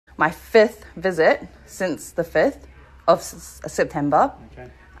my 5th visit since the 5th of September. Okay.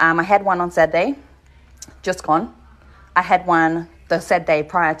 I had one on Saturday, just gone. I had one the Saturday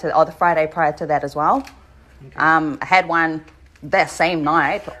prior to, or the Friday prior to that as well. Okay. I had one that same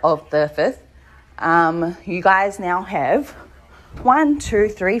night of the 5th. You guys now have 1, 2,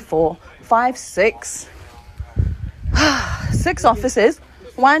 3, 4, 5, 6, 6 officers.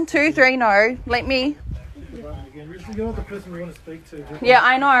 1, 2, 3, no, let me... You're not the person we want to speak to. Yeah,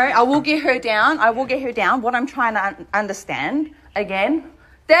 I know. I will get her down. What I'm trying to understand, again,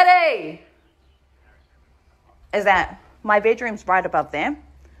 Daddy, is that my bedroom's right above there.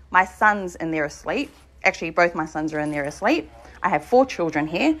 My son's in there asleep. Actually, both my sons are in there asleep. I have 4 children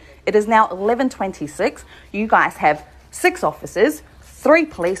here. It is now 11:26. You guys have 6 officers, 3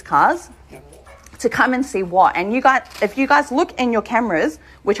 police cars to come and see what. And you guys, if you guys look in your cameras,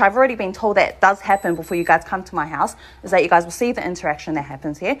 which I've already been told that does happen before you guys come to my house, is that you guys will see the interaction that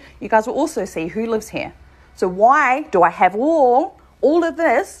happens here. You guys will also see who lives here. So why do I have all of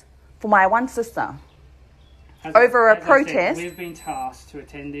this for my one sister? Over a protest. We've been tasked to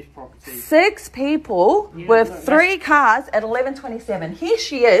attend this property. 6 people with 3 cars at 11:27. Here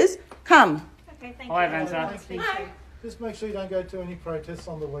she is. Come. Okay, thank Hi, you. Vanessa. Hi. Just make sure you don't go to any protests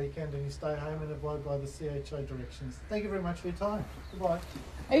on the weekend and you stay home and abide by the CHO directions. Thank you very much for your time. Goodbye.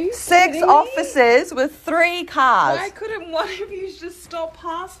 Are you 6 kidding me? officers with 3 cars. Why couldn't one of you just stop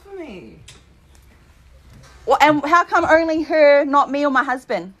past for me? Well, and how come only her, not me or my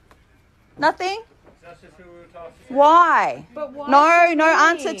husband? Nothing? That's just who we were tasked to. Why? But why? No me?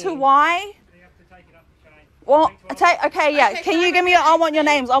 answer to why. You have to take it up the chain. Well, okay, yeah. Okay, Can can you I give me? have I want your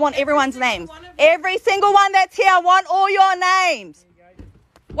names. I want everyone's single names. one of them? Every single one that's here. I want all your names.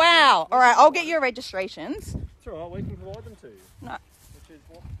 Wow. All right. I'll get your registrations. It's all right. We can provide them to you. No. Which is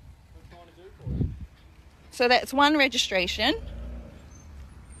what we're trying to do for you. So that's one registration.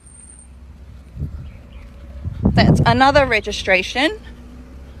 That's another registration.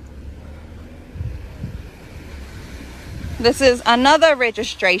 This is another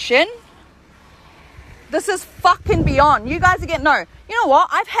registration. This is fucking beyond. You guys are getting, no. You know what?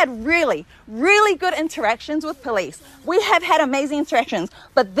 I've had really, really good interactions with police. We have had amazing interactions.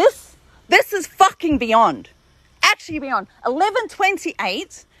 But this is fucking beyond. Actually beyond.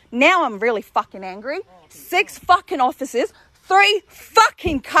 11:28. Now I'm really fucking angry. 6 fucking officers. 3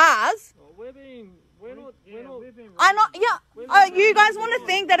 fucking cars. We're not. I'm not, yeah. You guys want to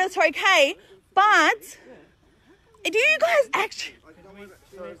think that it's okay, but do you guys actually...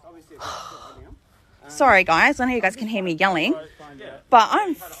 Sorry, guys. I know you guys can hear me yelling, but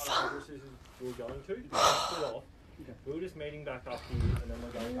I'm... We're going to. We're just meeting back up here and then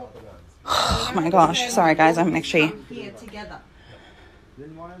we're going up the ones. Oh my gosh. Sorry, guys. I'm actually... Here together.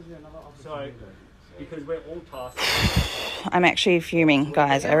 So, because we're all tasked. I'm actually fuming,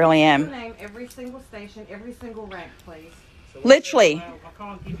 guys. I really am. Name every single station, every single rank, please. Literally. Well, I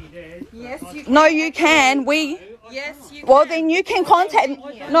can't give you theirs. Yes, you can. No, you can. Yes, you Well, can. then you can contact...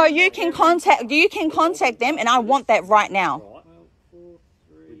 No, you can contact them, and I want that right now.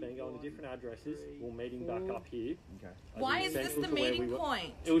 We've been going to different addresses. We're meeting back up here. Why is this the meeting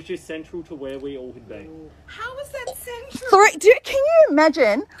point? It was just central to where we all had been. How is that central? Can you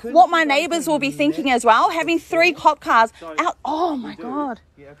imagine what my neighbours will be thinking as well? Having 3 cop cars out... Oh, my God.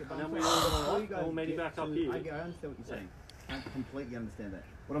 Yeah, okay, And then we all meeting back up here. I understand what you're saying. I completely understand that.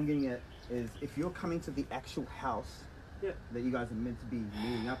 What I'm getting at is if you're coming to the actual house that you guys are meant to be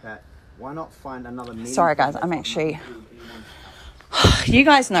meeting up at, why not find another meeting? Sorry, guys. I'm actually... You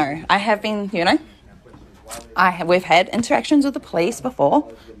guys know, I have been, we've had interactions with the police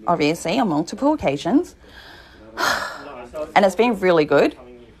before, obviously, on multiple occasions. And it's been really good.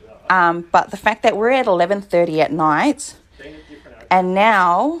 But the fact that we're at 11:30 at night, and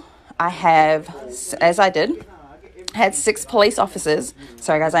now I have, as I did, had 6 police officers.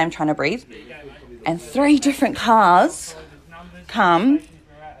 Sorry, guys, I am trying to breathe. And 3 different cars come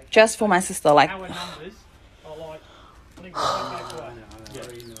just for my sister. Like, Our numbers are like...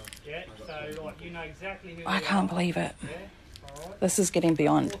 so you know exactly who I they can't are. believe it. Yeah? All right. This is getting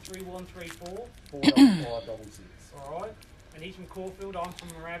beyond. 43134 45566. All right. And he's from Caulfield. I'm from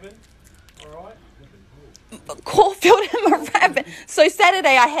Moorabbin. All right. Caulfield and Moorabbin. So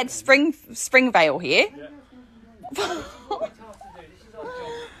Saturday I had Springvale here. What we're tasked to do. This is our job.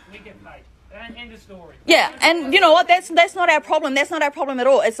 We get paid. End of story. Yeah, and you know what? That's not our problem. That's not our problem at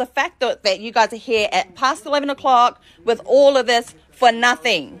all. It's the fact that you guys are here at past 11 o'clock with all of this for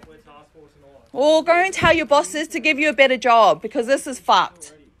nothing. We're task force and all that. Well, go and tell your bosses to give you a better job because this is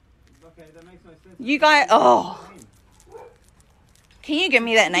fucked. Okay, that makes no sense. You guys, oh. Can you give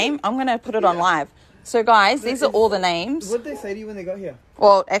me that name? I'm going to put it on live. So guys, these are all the names. What did they say to you when they got here?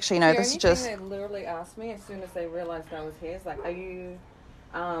 Well, actually, no, The this only is just. thing they literally asked me as soon as they realized I was here is like, are you,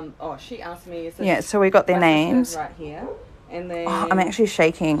 she asked me. It says, Yeah, so we got their my sister's names. right here. And then Oh, I'm actually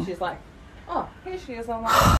shaking. she's like, oh, here she is. I'm like,